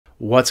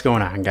What's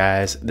going on,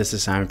 guys? This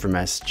is Simon from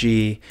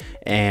SG,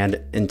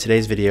 and in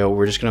today's video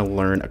we're just going to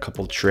learn a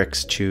couple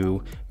tricks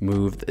to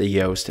move the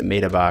Yoast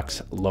meta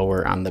box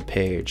lower on the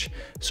page.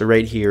 So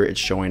right here it's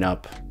showing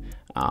up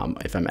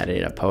if I'm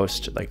editing a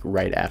post, like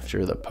right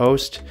after the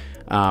post,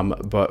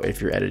 but if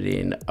you're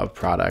editing a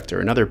product or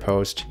another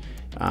post,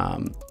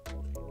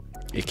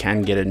 it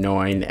can get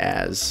annoying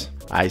as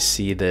I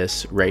see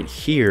this right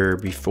here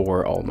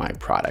before all my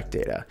product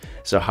data.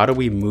 So how do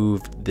we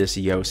move this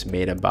Yoast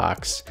meta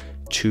box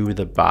to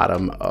the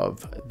bottom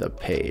of the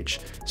page?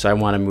 So I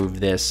want to move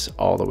this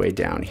all the way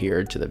down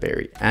here to the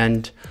very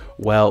end.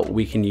 Well,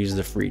 we can use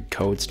the free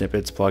Code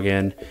Snippets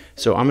plugin.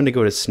 So I'm going to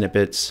go to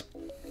Snippets,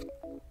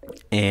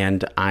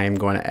 and I'm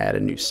going to add a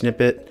new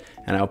snippet,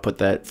 and I'll put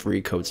that free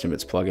Code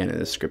Snippets plugin in the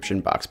description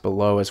box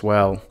below as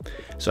well.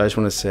 So I just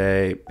want to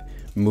say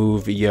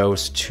move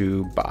Yoast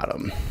to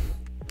bottom,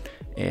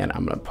 and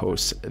I'm going to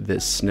post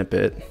this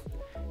snippet,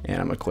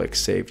 and I'm going to click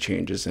Save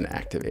Changes and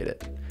activate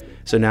it.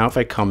 So now if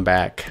I come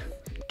back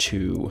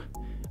to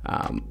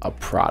a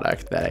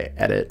product that I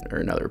edit or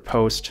another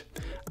post,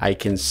 I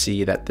can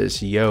see that this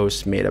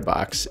Yoast meta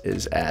box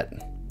is at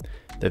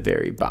the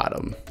very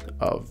bottom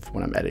of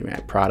when I'm editing my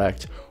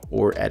product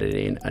or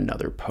editing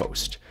another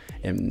post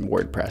in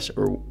WordPress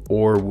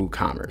or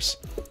WooCommerce.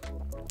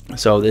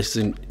 So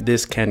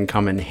this can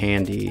come in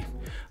handy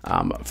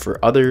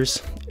for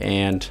others.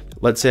 And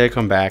let's say I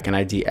come back and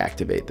I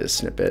deactivate this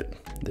snippet,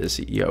 this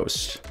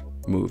Yoast,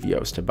 move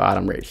Yoast to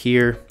bottom right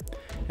here,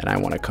 and I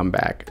want to come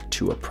back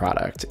to a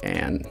product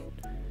and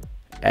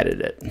edit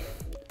it.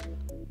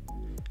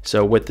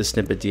 So with the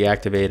snippet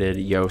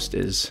deactivated, Yoast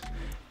is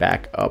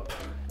back up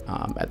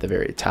at the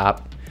very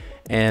top.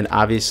 And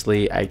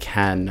obviously I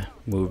can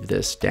move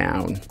this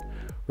down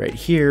right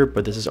here,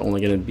 but this is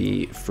only going to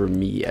be for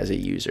me as a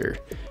user.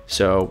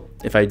 So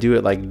if I do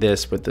it like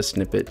this with the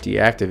snippet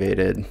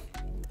deactivated,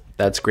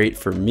 that's great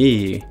for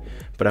me.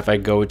 But if I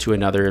go to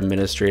another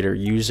administrator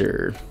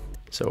user,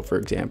 so for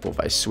example, if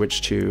I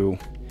switch to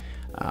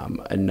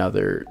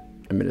another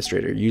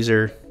administrator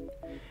user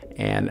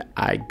and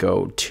I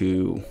go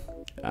to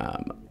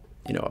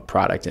a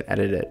product and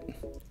edit it,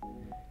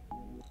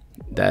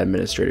 that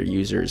administrator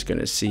user is going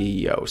to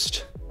see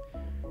Yoast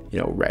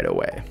right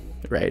away,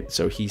 right?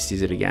 So he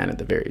sees it again at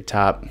the very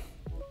top,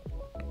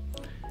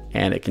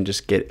 and it can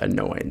just get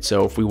annoying.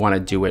 So if we want to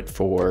do it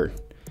for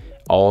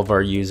all of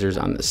our users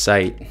on the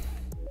site,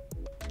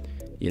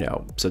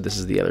 so this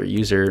is the other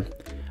user,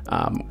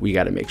 we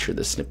got to make sure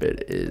the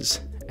snippet is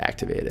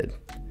activated.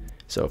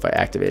 So if I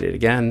activate it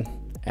again,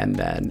 and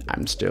then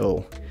I'm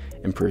still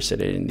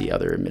impersonating the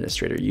other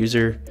administrator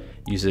user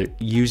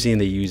using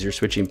the user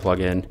switching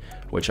plugin,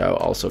 which I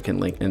also can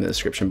link in the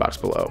description box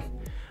below.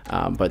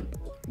 But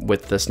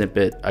with the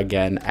snippet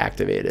again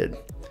activated,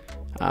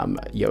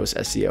 Yoast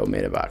SEO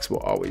meta box will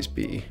always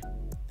be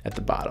at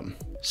the bottom.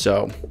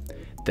 So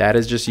that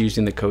is just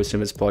using the Code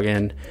Snippets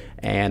plugin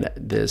and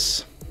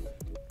this,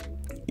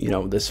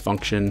 this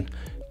function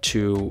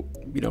to,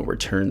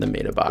 return the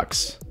meta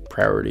box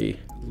priority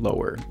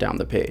lower down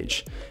the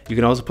page. You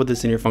can also put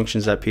this in your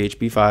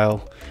functions.php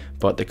file,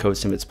 but the Code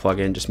Snippets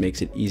plugin just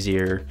makes it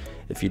easier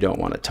if you don't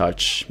want to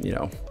touch,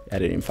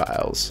 editing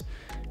files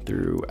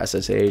through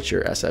SSH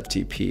or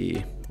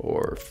SFTP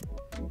or,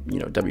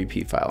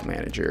 WP file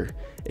manager,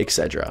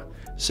 etc.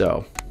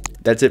 So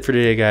that's it for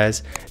today,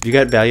 guys. If you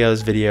got value out of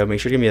this video, make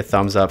sure to give me a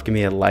thumbs up, give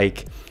me a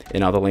like,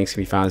 and all the links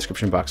can be found in the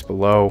description box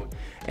below.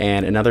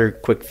 And another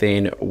quick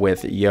thing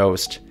with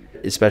Yoast,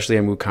 especially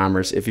in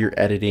WooCommerce, if you're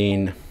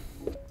editing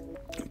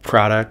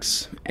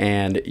products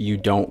and you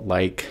don't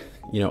like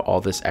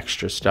all this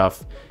extra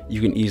stuff,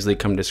 you can easily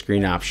come to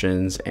screen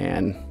options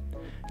and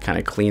kind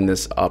of clean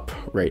this up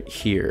right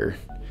here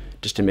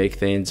just to make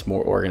things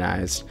more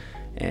organized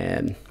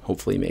and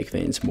hopefully make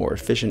things more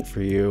efficient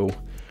for you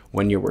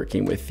when you're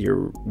working with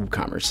your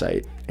WooCommerce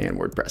site and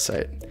WordPress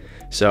site.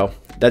 So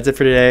that's it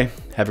for today.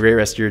 Have a great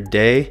rest of your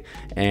day,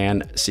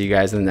 and see you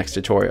guys in the next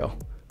tutorial.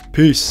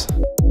 Peace.